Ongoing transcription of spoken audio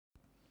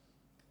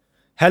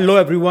Hello,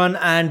 everyone,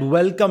 and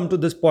welcome to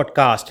this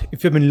podcast.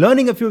 If you've been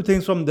learning a few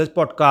things from this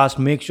podcast,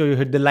 make sure you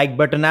hit the like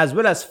button as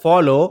well as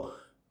follow,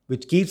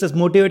 which keeps us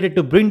motivated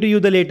to bring to you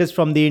the latest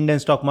from the Indian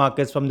stock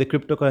markets, from the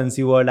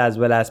cryptocurrency world, as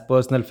well as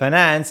personal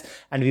finance.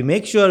 And we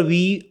make sure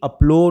we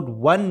upload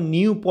one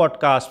new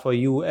podcast for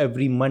you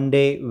every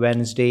Monday,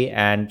 Wednesday,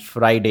 and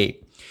Friday.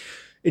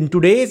 In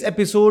today's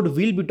episode,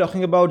 we'll be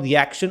talking about the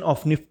action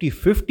of Nifty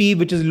 50,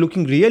 which is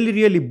looking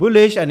really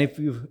bullish. And if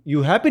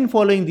you have been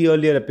following the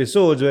earlier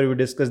episodes where we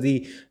discussed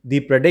the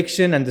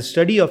prediction and the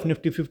study of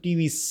Nifty 50,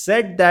 we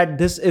said that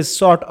this is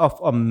sort of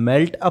a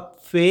melt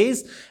up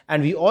phase.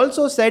 And we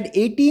also said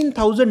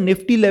 18,000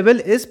 Nifty level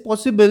is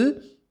possible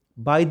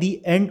by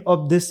the end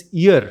of this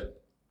year.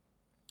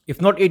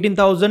 If not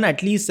 18,000,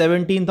 at least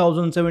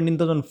 17,000,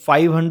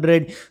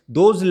 17,500.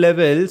 Those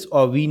levels,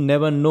 or we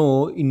never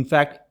know. In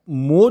fact,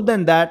 more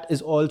than that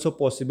is also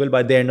possible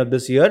by the end of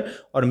this year,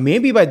 or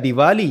maybe by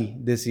Diwali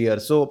this year.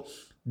 So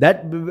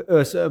that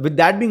with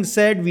that being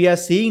said, we are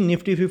seeing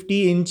Nifty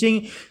 50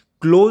 inching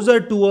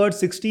closer towards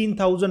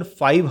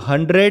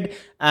 16,500.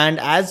 And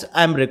as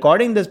I'm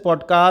recording this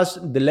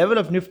podcast, the level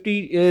of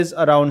Nifty is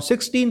around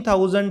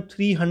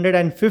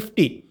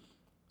 16,350.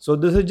 So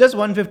this is just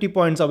 150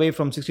 points away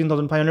from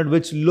 16,500,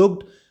 which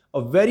looked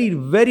a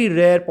very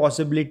rare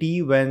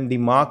possibility when the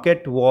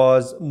market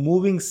was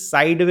moving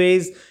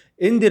sideways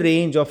in the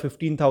range of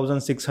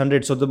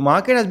 15,600. So the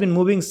market has been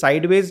moving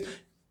sideways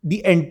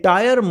the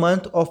entire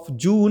month of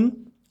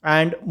June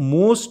and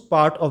most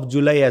part of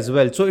July as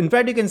well. So in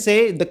fact, you can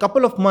say the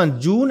couple of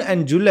months, June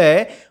and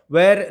July,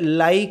 were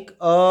like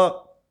a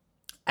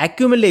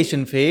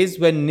accumulation phase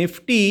when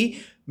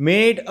Nifty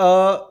made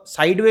a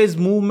sideways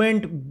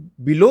movement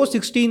below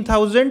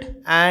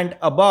 16,000 and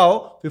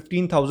above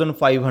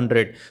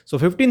 15,500. So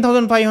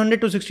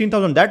 15,500 to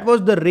 16,000, that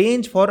was the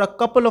range for a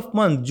couple of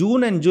months.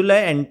 June and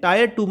July,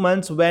 entire 2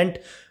 months went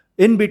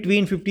in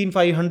between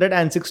 15,500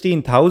 and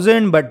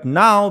 16,000. But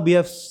now we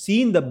have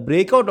seen the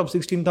breakout of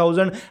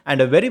 16,000, and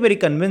a very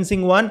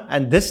convincing one.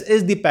 And this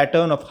is the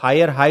pattern of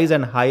higher highs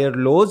and higher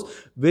lows,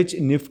 which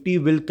Nifty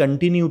will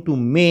continue to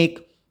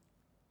make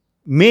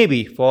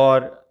maybe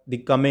for the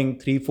coming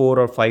 3, 4,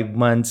 or 5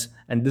 months.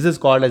 And this is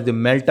called as the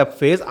melt up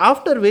phase,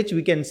 after which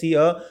we can see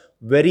a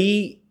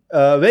very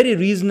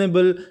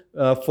reasonable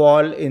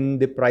fall in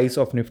the price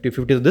of Nifty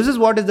 50. So this is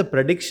what is the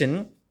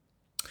prediction.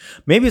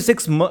 Maybe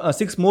six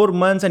more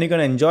months and you can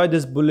enjoy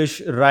this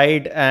bullish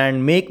ride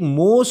and make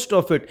most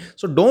of it.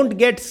 So don't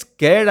get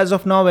scared as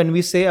of now when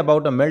we say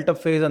about a melt up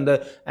phase and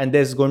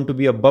there's going to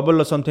be a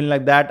bubble or something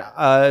like that.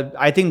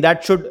 I think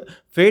that should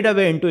fade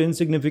away into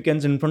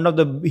insignificance in front of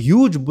the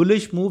huge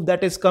bullish move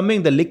that is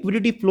coming. The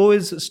liquidity flow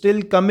is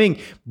still coming,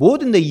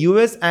 both in the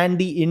US and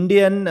the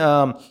Indian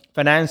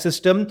finance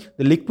system.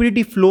 The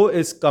liquidity flow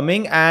is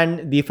coming,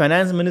 and the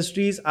finance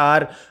ministries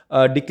are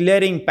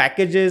declaring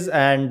packages,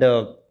 and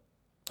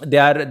they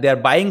are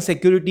buying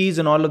securities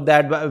and all of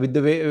that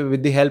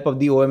with the help of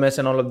the OMS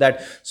and all of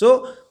that.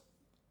 So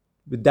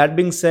with that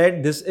being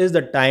said, this is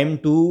the time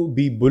to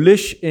be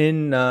bullish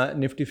in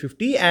Nifty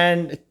 50,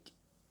 and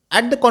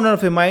at the corner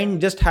of your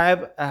mind, just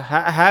have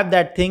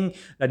that thing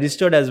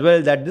registered as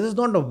well, that this is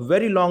not a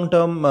very long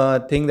term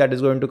thing that is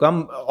going to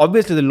come.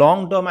 Obviously the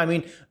long term, I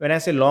mean, when I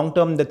say long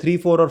term, the 3,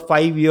 4, or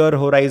 5 year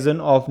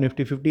horizon of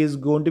Nifty 50 is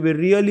going to be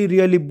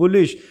really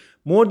bullish.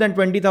 More than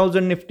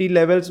 20,000 Nifty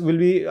levels will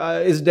be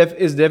is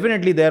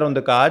definitely there on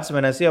the cards.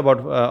 When I say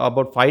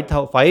about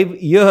 5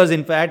 years,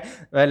 in fact,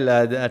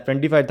 well,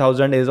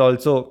 25,000 is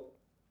also,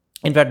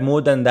 in fact,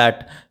 more than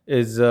that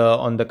is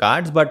on the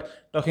cards. But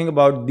talking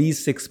about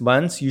these 6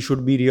 months, you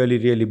should be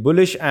really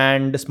bullish,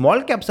 and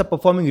small caps are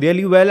performing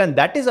really well, and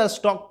that is our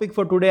stock pick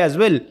for today as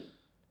well.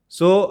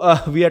 So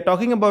we are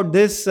talking about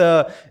this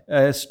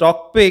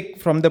stock pick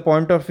from the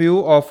point of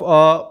view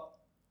of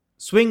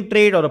swing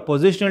trade or a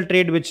positional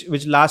trade,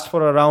 which lasts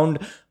for around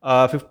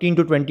 15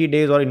 to 20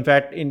 days, or in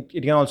fact it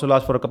can also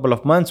last for a couple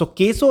of months. So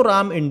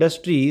Kesoram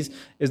Industries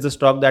is the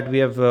stock that we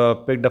have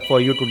picked up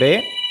for you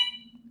today,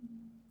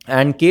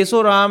 and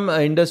Kesoram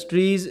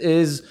Industries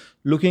is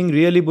looking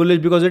really bullish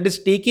because it is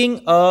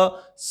taking a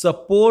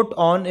support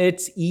on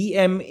its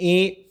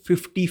EMA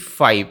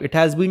 55. It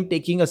has been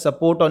taking a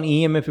support on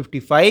EMA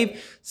 55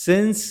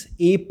 since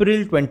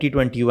April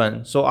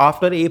 2021. So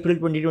after April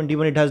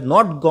 2021, it has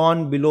not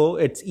gone below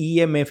its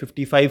EMA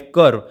 55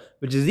 curve,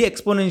 which is the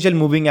exponential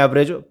moving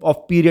average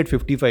of period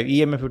 55.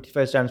 EMA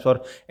 55 stands for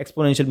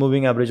exponential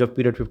moving average of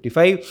period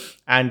 55,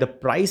 and the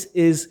price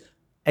is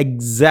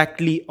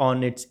exactly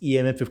on its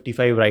EMA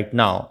 55 right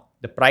now.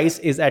 The price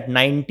is at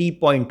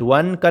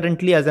 90.1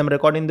 currently as I'm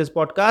recording this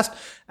podcast,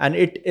 and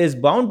it is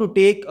bound to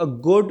take a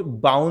good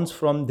bounce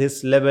from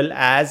this level,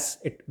 as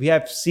we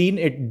have seen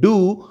it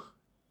do.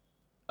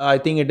 I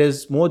think it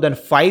is more than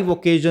 5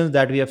 occasions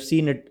that we have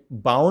seen it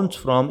bounce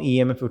from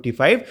EMA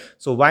 55.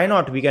 So why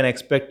not? We can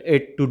expect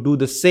it to do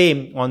the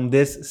same on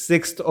this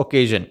 6th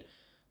occasion.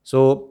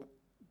 So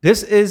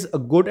this is a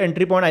good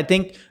entry point. I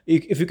think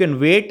if you can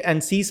wait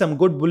and see some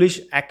good bullish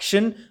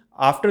action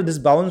after this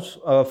bounce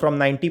from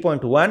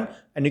 90.1,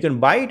 and you can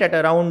buy it at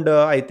around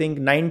I think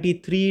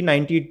 93,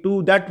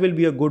 92. That will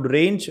be a good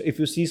range if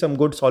you see some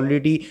good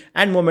solidity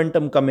and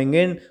momentum coming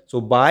in.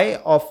 So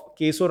buy of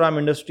Kesoram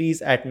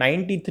Industries at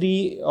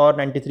 93 or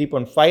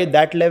 93.5,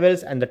 that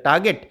levels, and the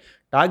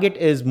target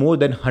is more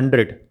than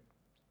 100.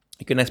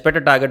 You can expect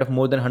a target of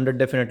more than 100,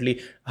 definitely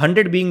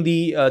 100 being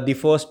the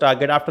first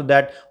target. After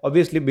that,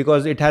 obviously,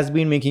 because it has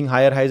been making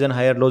higher highs and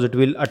higher lows, it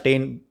will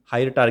attain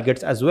higher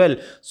targets as well.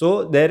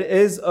 So there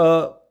is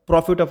a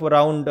profit of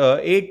around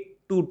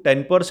 8 to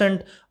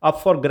 10%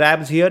 up for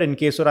grabs here in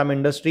Kesoram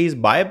Industries.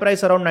 Buy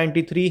price around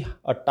 93,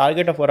 a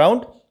target of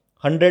around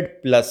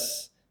 100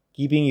 plus,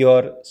 keeping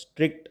your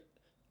strict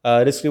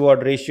risk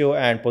reward ratio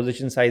and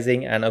position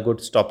sizing and a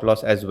good stop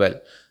loss as well.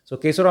 So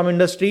Kesoram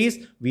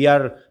Industries, we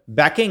are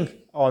backing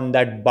on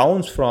that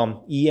bounce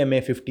from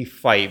EMA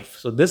 55.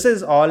 So this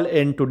is all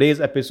in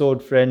today's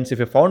episode, friends. If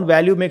you found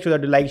value, make sure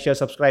that you like, share,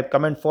 subscribe,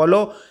 comment,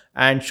 follow,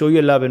 and show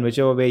your love in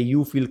whichever way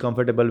you feel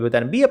comfortable with,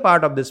 and be a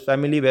part of this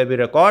family where we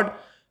record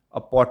a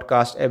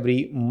podcast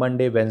every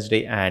Monday,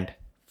 Wednesday, and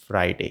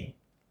Friday.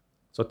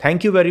 So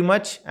thank you very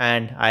much,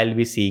 and I'll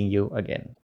be seeing you again.